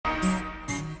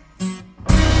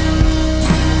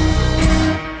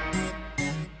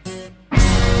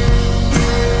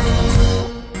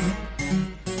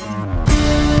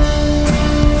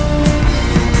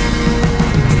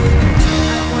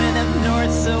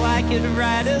could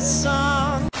write a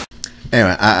song.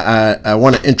 Anyway, I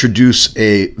want to introduce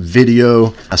a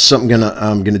video, something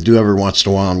I'm gonna do every once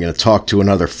in a while. I'm gonna talk to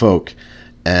another folk,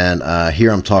 and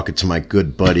here I'm talking to my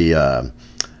good buddy Elam,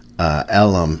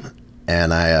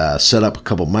 and I set up a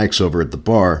couple mics over at the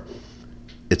bar.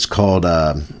 It's called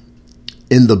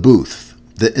In the Booth,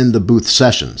 the In the Booth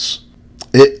sessions.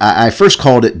 I first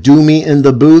called it Do Me in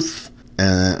the Booth,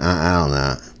 and I don't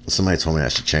know. Somebody told me I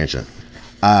should change it.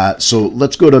 So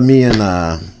let's go to me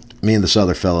and this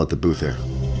other fella at the booth here.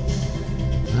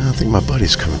 I think my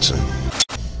buddy's coming soon.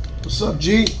 What's up,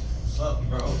 G? What's up,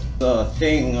 bro? The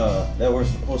thing that we're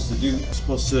supposed to do, we're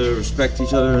supposed to respect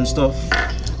each other and stuff.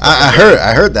 I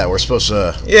heard that we're supposed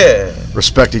to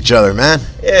respect each other, man.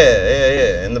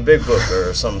 Yeah. In the big book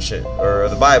or some shit, or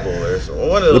the Bible or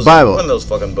one of those. The Bible. One of those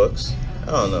fucking books. I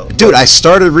don't know. Dude, I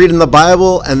started reading the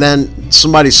Bible and then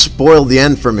somebody spoiled the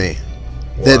end for me.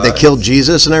 They killed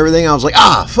Jesus and everything. I was like,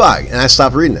 fuck, and I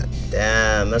stopped reading it.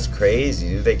 Damn, that's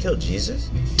crazy. Did they kill Jesus?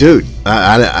 Dude,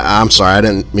 I'm sorry. I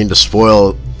didn't mean to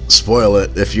spoil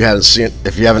it. If you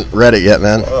haven't read it yet,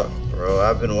 man. Oh, bro,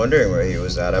 I've been wondering where he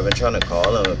was at. I've been trying to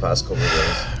call him the past couple of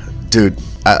days. Dude,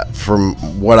 from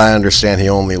what I understand, he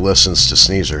only listens to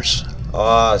sneezers.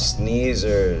 Oh,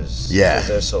 sneezers. Yeah.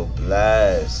 They're so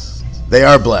blessed. They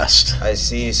are blessed. I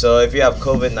see. So if you have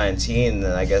COVID-19,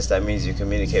 then I guess that means you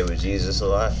communicate with Jesus a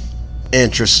lot.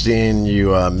 Interesting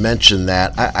you mentioned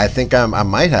that. I think I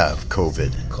might have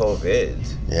COVID. COVID?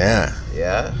 Yeah.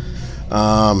 Yeah?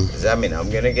 Does that mean I'm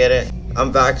gonna get it?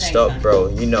 I'm vaxxed up, bro.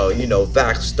 You know,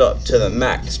 vaxxed up to the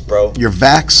max, bro. You're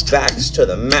vaxxed? Vaxxed to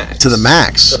the max. To the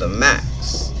max? To the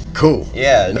max. Cool.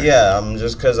 Yeah. I'm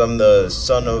just because I'm the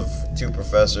son of 2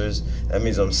 professors. That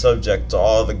means I'm subject to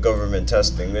all the government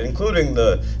testing, including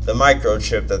the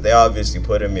microchip that they obviously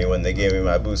put in me when they gave me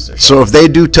my booster shot. So if they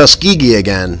do Tuskegee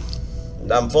again,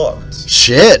 I'm fucked.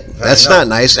 Shit, that's not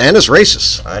nice, and it's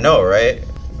racist. I know, right?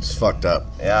 It's fucked up.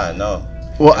 Yeah, I know.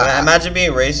 Well, imagine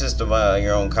being racist to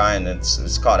your own kind.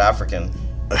 It's called African.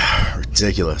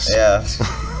 Ridiculous. Yeah.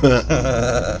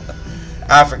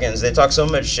 Africans, they talk so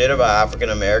much shit about African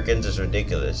Americans, it's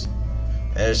ridiculous.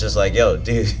 And it's just like, yo,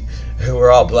 dude,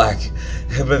 we're all black.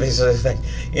 But they sort of like,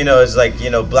 it's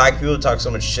like, black people talk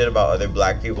so much shit about other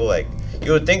black people. Like,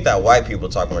 you would think that white people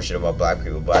talk more shit about black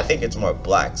people, but I think it's more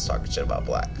blacks talking shit about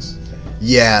blacks.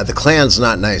 Yeah, the Klan's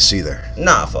not nice either.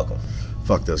 Nah, fuck them.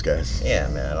 Fuck those guys. Yeah,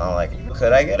 man, I don't like it.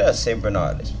 Could I get a St.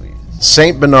 Bernardus, please?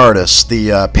 St. Bernardus,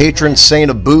 the patron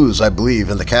saint of booze, I believe,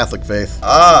 in the Catholic faith.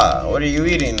 What are you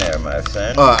eating there, my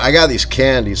friend? I got these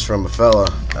candies from a fella.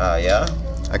 Yeah?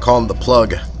 I call him the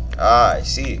plug. I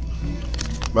see.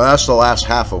 But that's the last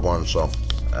half of one, so.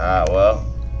 Well,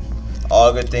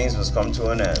 all good things must come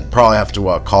to an end. Probably have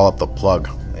to call up the plug.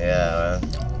 Yeah,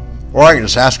 man. Or I can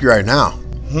just ask you right now.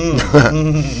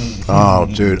 Oh,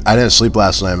 dude, I didn't sleep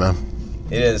last night, man.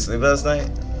 You didn't sleep last night?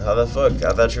 How the fuck?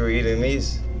 I thought you were eating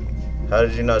these. How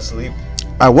did you not sleep?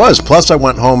 I was. Plus, I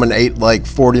went home and ate like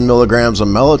 40 milligrams of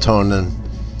melatonin.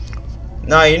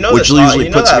 No, which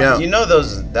usually puts me out. You know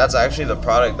that's actually the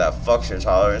product that fucks your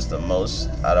tolerance the most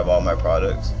out of all my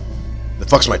products. It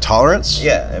fucks my tolerance?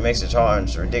 Yeah, it makes your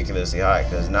tolerance ridiculously high.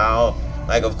 Because now,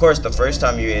 like, of course, the first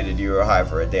time you ate it, you were high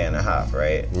for a day and a half,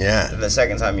 right? Yeah. And the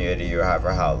second time you ate it, you were high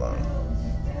for how long?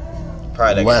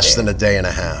 Probably like less than a day and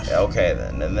a half. Yeah, okay,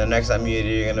 then. And the next time you eat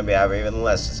it, you're going to be having even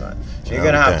less time. So you're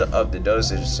going to have to up the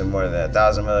dosage to more than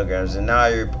 1,000 milligrams. And now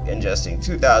you're ingesting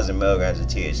 2,000 milligrams of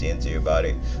THC into your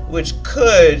body, which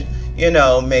could,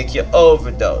 make you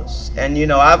overdose. And,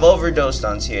 I've overdosed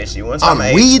on THC. One time I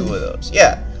ate 2 of those.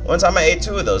 Yeah. One time I ate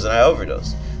 2 of those and I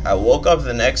overdosed. I woke up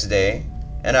the next day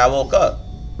and I woke up.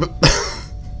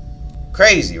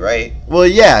 Crazy, right? Well,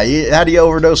 yeah. How do you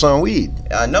overdose on weed?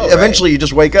 I know, Eventually, right? You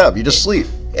just wake up. You just sleep.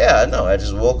 Yeah, I know. I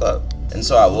just woke up. And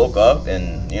so I woke up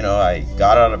and, I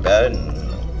got out of bed and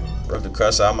rubbed the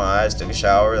crust out of my eyes, took a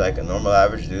shower like a normal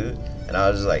average dude. And I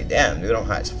was just like, damn, dude, I'm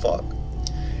high as fuck.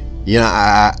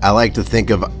 I like to think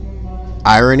of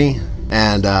irony.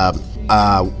 And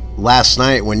last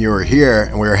night when you were here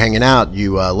and we were hanging out,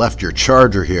 you left your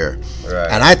charger here. Right.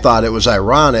 And I thought it was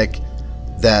ironic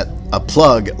that a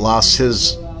plug lost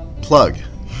his plug.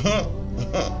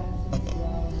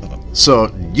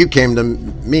 So you came to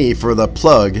me for the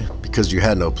plug because you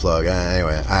had no plug.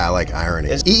 Anyway, I like irony.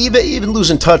 Even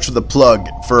losing touch with the plug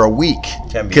for a week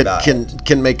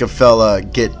can make a fella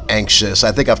get anxious.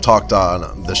 I think I've talked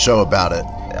on the show about it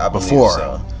before.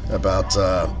 So. About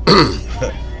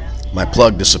my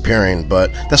plug disappearing,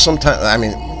 but that's sometimes. I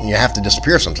mean, you have to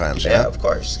disappear sometimes. Yeah, of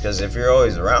course. Because if you're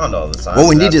always around all the time, what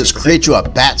we need is create you a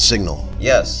bat signal.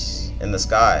 Yes, in the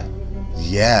sky.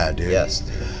 Yeah, dude. Yes,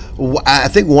 dude. I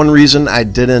think one reason I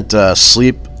didn't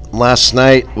sleep last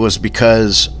night was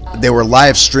because they were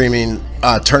live streaming,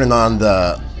 turning on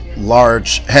the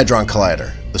Large Hadron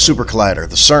Collider, the Super Collider,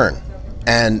 the CERN,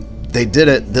 and they did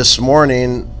it this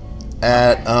morning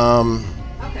at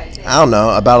I don't know,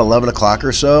 about 11 o'clock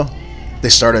or so. They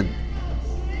started.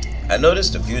 I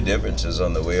noticed a few differences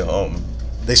on the way home.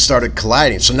 They started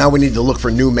colliding, so now we need to look for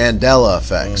new Mandela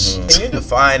effects. Can you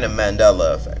define a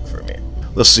Mandela effect for me?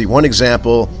 Let's see. One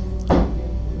example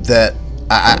that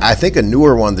I think a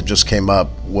newer one that just came up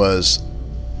was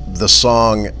the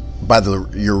song by the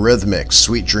Eurythmics,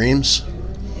 "Sweet Dreams."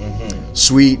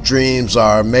 Sweet dreams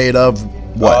are made of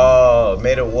what? Oh,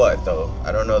 made of what though?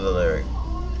 I don't know the lyric.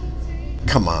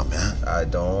 Come on, man. I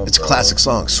don't. It's a classic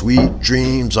song. Sweet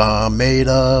dreams are made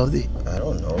of the. I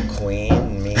don't know.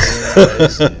 Queen, me. What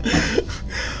is it?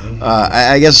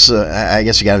 I guess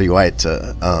you gotta be white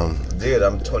to. Dude,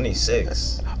 I'm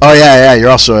 26. Oh yeah. You're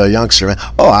also a youngster, man.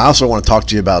 Oh, I also want to talk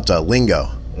to you about lingo.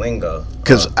 Lingo.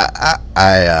 Because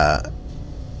I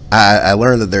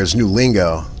learned that there's new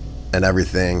lingo and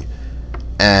everything,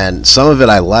 and some of it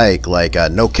I like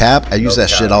no cap. I use that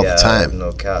shit all the time.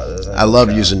 No cap. I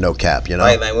love using no cap. You know,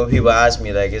 like when people ask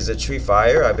me like, "Is the tree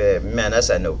fire?" I be like, man, that's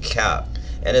at no cap.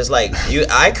 And it's like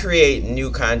I create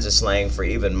new kinds of slang for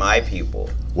even my people.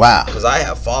 Wow. Because I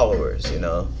have followers, you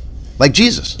know. Like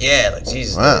Jesus. Yeah, like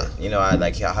Jesus. Wow. Did. You know, I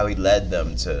like how he led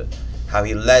them.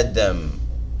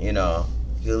 You know,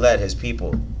 he led his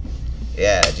people.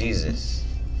 Yeah, Jesus.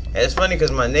 And it's funny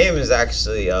because my name is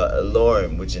actually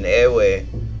Lorem, which in Ewe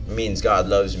means God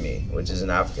loves me, which is an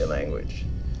African language.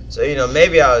 So, you know,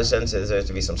 maybe I was sensitive there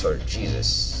to be some sort of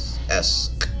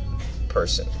Jesus-esque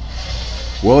person.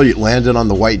 Well, you landed on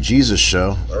the White Jesus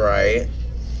show. Right.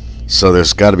 So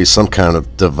there's got to be some kind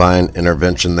of divine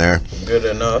intervention there. Good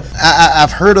enough.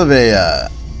 I've heard of a...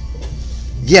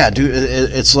 yeah, dude,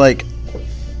 it's like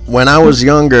when I was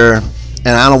younger, and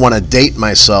I don't want to date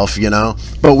myself, you know,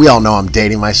 but we all know I'm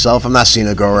dating myself. I'm not seeing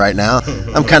a girl right now.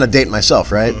 I'm kind of dating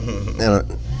myself, right?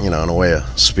 You know, in a way of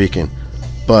speaking.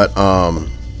 But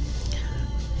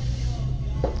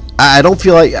I don't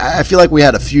feel like... I feel like we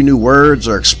had a few new words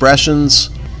or expressions,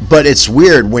 but it's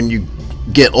weird when you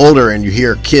get older and you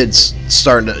hear kids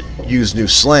starting to use new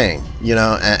slang, you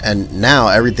know, and now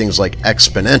everything's like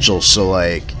exponential. So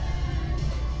like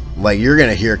you're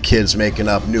gonna hear kids making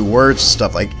up new words and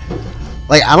stuff. Like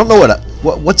I don't know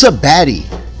what's a baddie.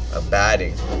 A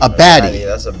baddie. A baddie.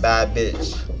 That's a bad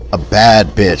bitch. A bad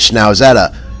bitch. Now is that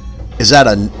a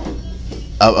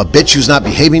bitch who's not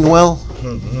behaving well,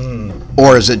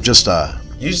 or is it just a?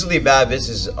 Usually bad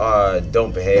bitches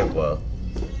don't behave well.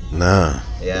 Nah.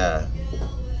 Yeah.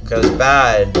 Because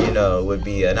bad, you know, would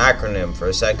be an acronym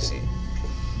for sexy.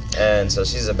 And so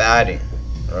she's a baddie,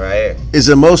 alright? Is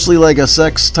it mostly like a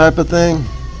sex type of thing?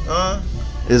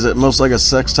 Is it most like a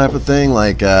sex type of thing?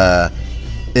 Like,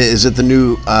 is it the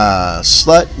new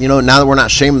slut? You know, now that we're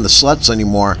not shaming the sluts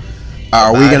anymore,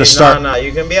 are we going to start... No,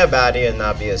 you can be a baddie and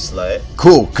not be a slut.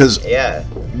 Cool, because yeah.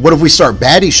 What if we start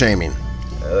baddie shaming?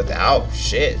 Oh,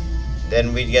 shit.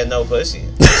 Then we'd get no pussy.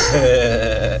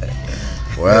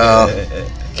 Well...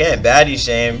 Can't baddie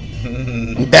shame.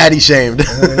 Baddie shamed.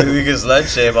 We can slut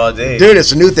shame all day. Dude,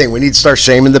 it's a new thing. We need to start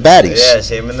shaming the baddies. Yeah,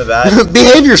 shaming the baddies.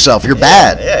 Behave yourself. You're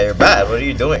bad. Yeah, you're bad. What are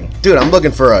you doing? Dude, I'm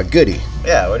looking for a goodie.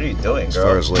 Yeah, what are you doing, girl? As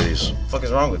far as ladies. What the fuck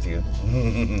is wrong with you?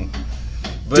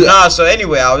 But dude, so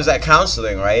anyway, I was at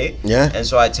counseling, right? Yeah. And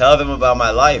so I tell them about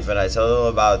my life, and I tell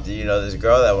them about, you know, this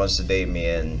girl that wants to date me,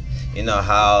 and you know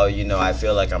how, you know, I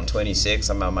feel like I'm 26,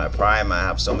 I'm at my prime, I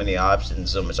have so many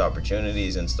options, so much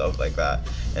opportunities and stuff like that.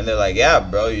 And they're like, yeah,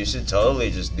 bro, you should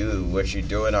totally just do what you're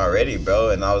doing already, bro.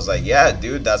 And I was like, yeah,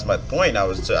 dude, that's my point.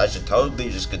 I should totally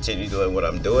just continue doing what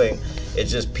I'm doing. It's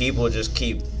just people just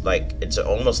keep, like, it's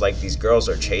almost like these girls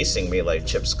are chasing me like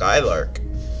Chip Skylark.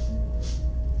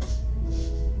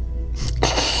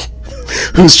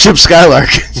 Who's Chip Skylark?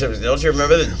 Don't you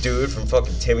remember the dude from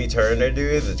fucking Timmy Turner,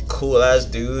 dude? The cool ass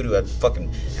dude who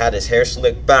had his hair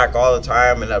slicked back all the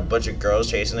time and had a bunch of girls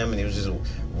chasing him, and he was just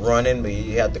running, but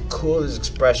he had the coolest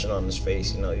expression on his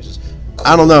face. You know, he was just. Cool.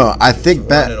 I don't know. I think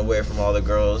running away from all the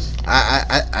girls.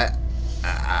 I'd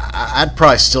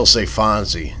probably still say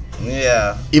Fonzie.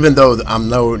 Yeah. Even though I'm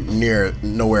nowhere near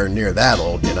that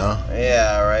old, you know.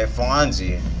 Yeah. Right.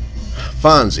 Fonzie.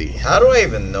 How do I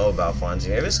even know about Fonzie?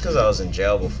 Maybe it's because I was in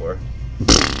jail before.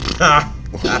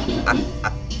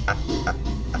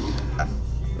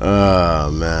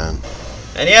 Oh, man.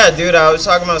 And yeah, dude, I was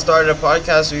talking about starting a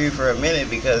podcast with you for a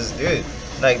minute because, dude,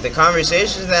 like, the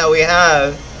conversations that we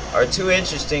have are too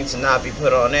interesting to not be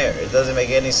put on air. It doesn't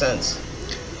make any sense.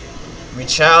 We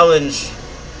challenge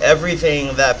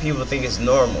everything that people think is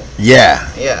normal. Yeah.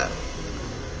 Yeah.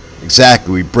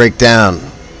 Exactly. We break down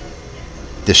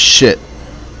the shit.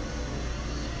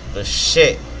 The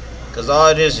shit. Because all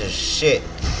it is shit.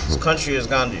 This country has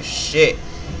gone to shit.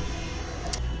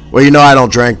 Well, you know I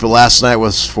don't drink, but last night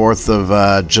was 4th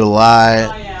of July.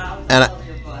 Oh, yeah.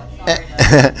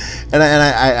 And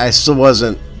I still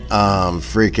wasn't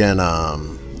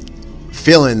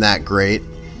feeling that great,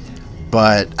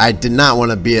 but I did not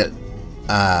want to be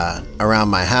around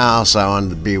my house. I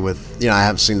wanted to be with, I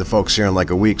haven't seen the folks here in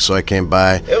like a week, so I came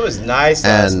by. It was nice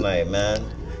last night, man.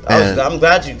 I'm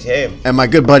glad you came. And my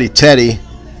good buddy Teddy,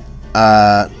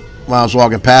 while I was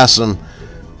walking past him,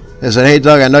 he said, "Hey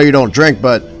Doug, I know you don't drink,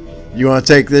 but you want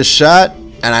to take this shot?"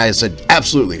 And I said,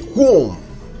 "Absolutely." Whoom.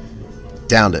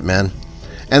 Downed it, man.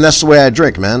 And that's the way I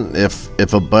drink, man.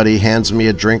 If a buddy hands me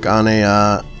a drink on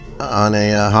a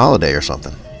holiday or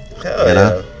something. Hell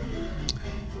yeah.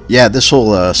 Yeah, this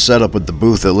whole setup with the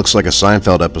booth, it looks like a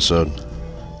Seinfeld episode.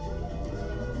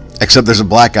 Except there's a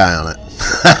black guy on it.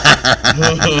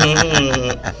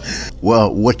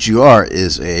 Well, what you are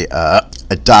is a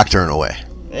doctor in a way.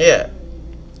 Yeah.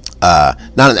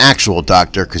 Not an actual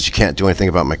doctor, because you can't do anything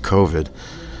about my COVID.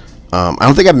 I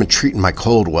don't think I've been treating my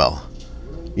cold well.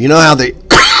 You know how they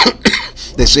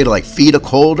they say to like feed a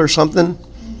cold or something?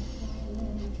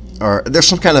 Or there's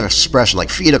some kind of expression like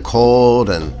feed a cold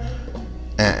and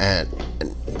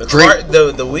drink.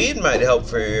 The weed might help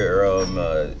for your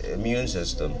immune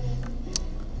system.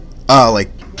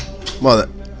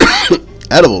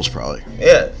 Edibles probably.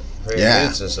 Yeah, for your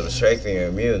immune system, strengthening your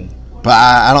immune. But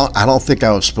I don't think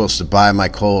I was supposed to buy my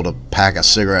cold a pack of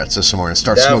cigarettes this morning and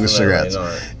start smoking cigarettes.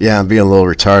 Not. Yeah, I'm being a little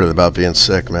retarded about being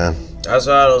sick, man. That's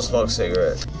why I don't smoke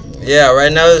cigarettes. Yeah,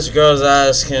 right now this girl's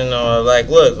asking,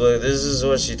 look, this is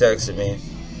what she texted me.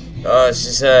 She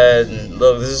said,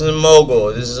 look, this is a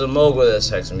mogul. This is a mogul that's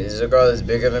texting me. This is a girl that's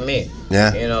bigger than me.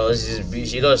 Yeah.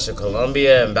 She goes to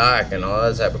Colombia and back and all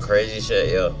that type of crazy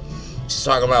shit, yo. She's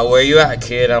talking about, where you at,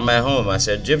 kid? I'm at home. I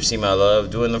said, Gypsy, my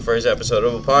love, doing the first episode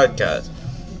of a podcast.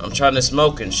 I'm trying to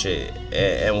smoke and shit.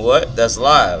 And what? That's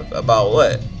live. About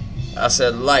what? I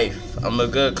said, life. I'm a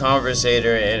good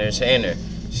conversator and entertainer.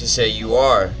 She said, you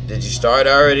are. Did you start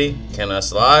already? Can I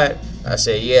slide? I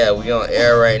said, yeah, we on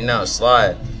air right now.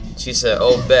 Slide. She said,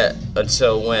 oh, bet.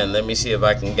 Until when? Let me see if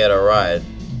I can get a ride.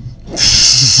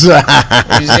 This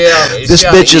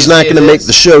bitch is not going to make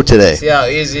the show today. See how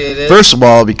easy it is? First of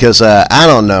all, because I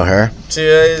don't know her. See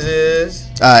how easy it is?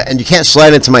 And you can't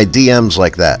slide into my DMs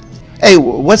like that. Hey,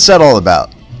 what's that all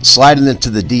about? Sliding into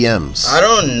the DMs. I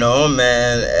don't know,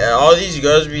 man. All these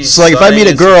girls be. So like, if I meet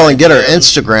a girl and get her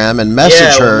Instagram and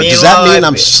message her, does that mean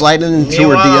I'm sliding into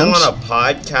her DMs? I'm on a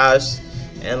podcast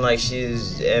and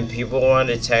and people want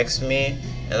to text me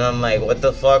and I'm like, what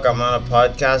the fuck? I'm on a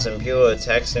podcast and people are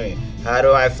texting me. How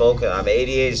do I focus? I'm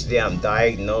ADHD. I'm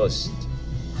diagnosed.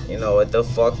 What the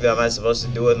fuck am I supposed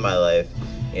to do with my life?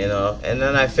 And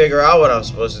then I figure out what I'm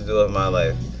supposed to do with my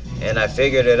life, and I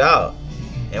figured it out.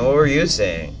 And what were you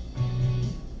saying?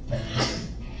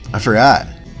 I forgot.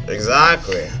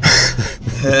 Exactly.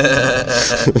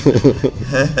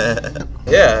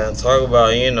 Yeah, talk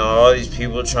about, all these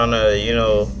people trying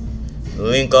to,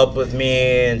 link up with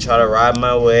me and try to ride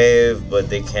my wave, but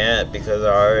they can't because I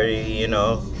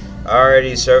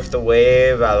already surfed the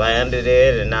wave, I landed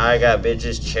it, and now I got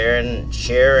bitches cheering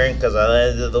because I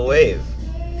landed the wave.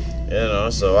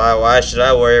 So why should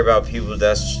I worry about people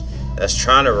that's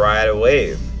trying to ride a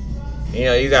wave?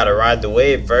 You gotta ride the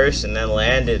wave first and then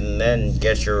land it and then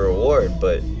get your reward.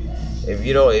 But if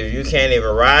you can't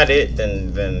even ride it,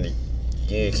 then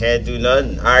you can't do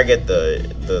nothing. I get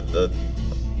the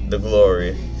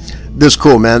glory. This is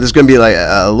cool, man. This is gonna be like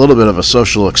a little bit of a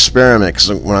social experiment,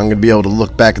 because when I'm gonna be able to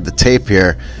look back at the tape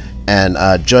here and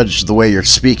judge the way you're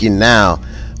speaking now,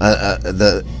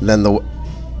 other than the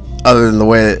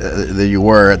way that you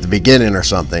were at the beginning or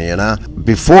something,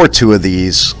 before 2 of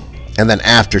these and then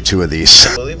after 2 of these.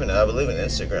 I believe in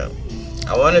Instagram.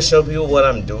 I want to show people what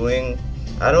I'm doing.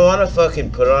 I don't want to put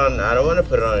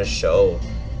on a show.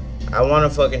 I want to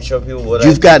fucking show people what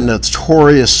you've got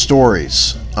notorious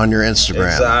stories on your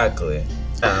Instagram. Exactly.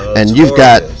 And you've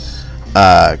got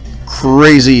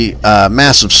crazy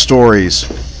massive stories,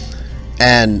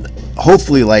 and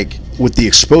hopefully, like, with the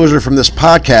exposure from this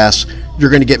podcast, you're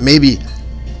going to get maybe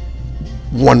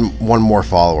one more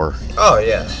follower. Oh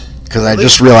yeah. Because I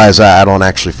just realized I don't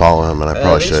actually follow him, and I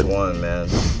probably should. At least one, man.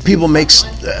 People make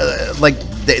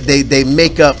they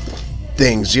make up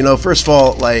things. First of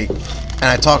all, like, and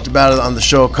I talked about it on the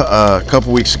show a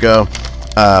couple weeks ago.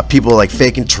 People like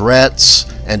faking Tourette's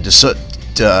and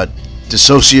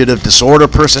dissociative disorder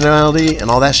personality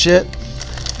and all that shit.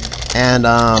 And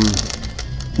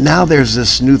now there's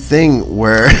this new thing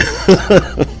where,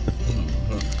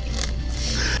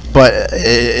 but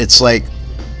it's like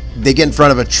they get in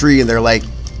front of a tree and they're like,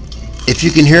 "If you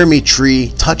can hear me,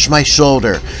 tree, touch my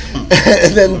shoulder."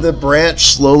 And then the branch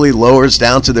slowly lowers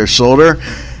down to their shoulder.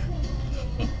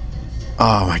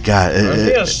 Oh my God. I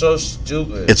think it's so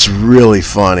stupid. It's really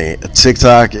funny.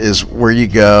 TikTok is where you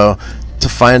go to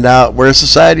find out where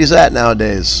society's at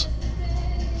nowadays.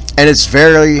 And it's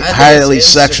very highly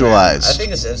sexualized. I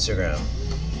think it's Instagram.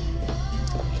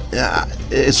 Yeah,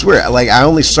 it's weird. Like, I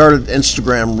only started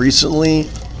Instagram recently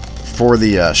for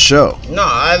the show. No,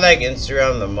 I like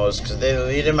Instagram the most because they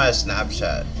deleted my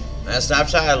Snapchat. My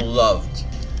Snapchat I loved.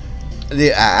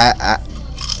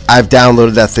 I've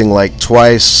downloaded that thing like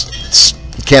twice.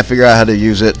 Can't figure out how to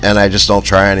use it, and I just don't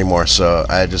try anymore. So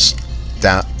I just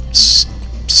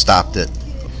stopped it.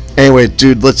 Anyway,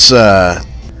 dude, let's.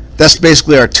 That's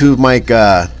basically our 2-mic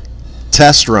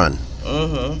test run.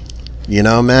 Mm-hmm. You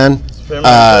know, man.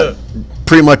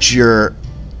 Pretty much your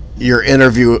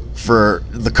interview for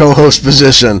the co-host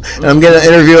position. And I'm gonna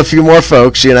interview a few more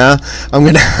folks. You know, I'm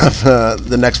gonna have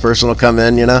the next person will come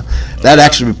in. You know, that'd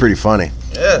actually be pretty funny.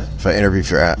 Yeah. If I interview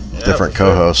for different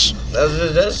co-hosts. Sure.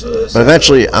 That's but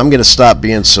eventually, I'm gonna stop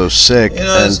being so sick. You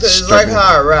know, it's like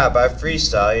how I rap. I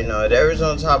freestyle. You know, whatever's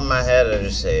on top of my head, I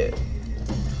just say it.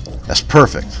 That's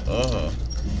perfect.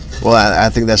 Well, I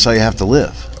think that's how you have to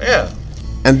live. Yeah.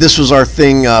 And this was our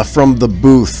thing from the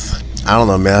booth. I don't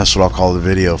know, man. That's what I'll call the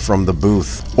video, from the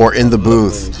booth, or in the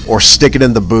booth, or stick it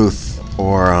in the booth,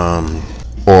 or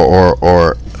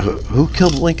who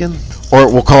killed Lincoln?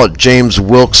 Or we'll call it James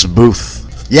Wilkes Booth.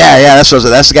 Yeah, that's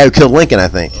the guy who killed Lincoln, I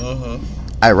think.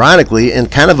 Ironically, in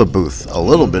kind of a booth, a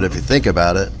little bit if you think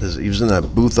about it. He was in a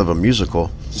booth of a musical.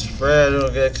 Spread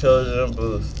don't get killed in a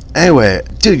booth. Anyway,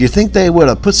 dude, you think they would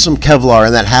have put some Kevlar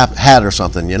in that hat or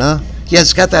something, you know? Yeah,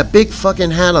 it's got that big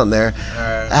fucking hat on there.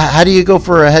 How do you go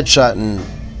for a headshot and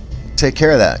take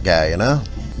care of that guy, you know?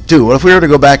 Dude, what if we were to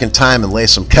go back in time and lay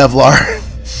some Kevlar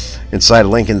inside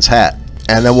Lincoln's hat?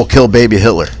 And then we'll kill baby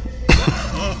Hitler.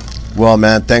 Well,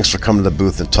 man, thanks for coming to the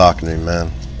booth and talking to me,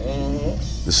 man.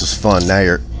 This is fun. Now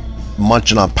you're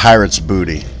munching on pirate's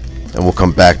booty. And we'll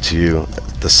come back to you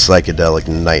at the psychedelic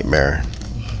nightmare.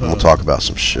 And we'll talk about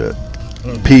some shit.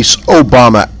 Peace.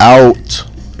 Obama out.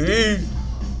 Peace.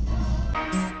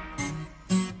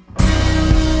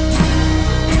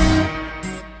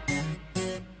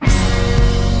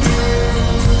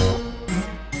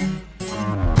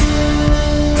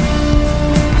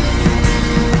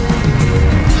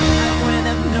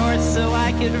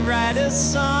 Write a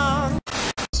song.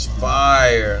 It's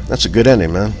fire. That's a good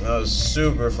ending, man. That was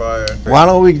super fire. Why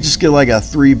don't we just get like a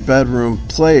 3-bedroom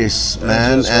place,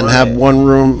 man, and have one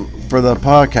room for the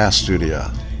podcast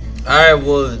studio? Alright,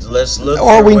 well, let's look.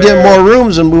 Or we can get more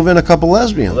rooms and move in a couple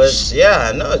lesbians.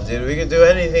 Yeah, I know, dude. We can do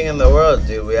anything in the world,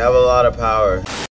 dude. We have a lot of power.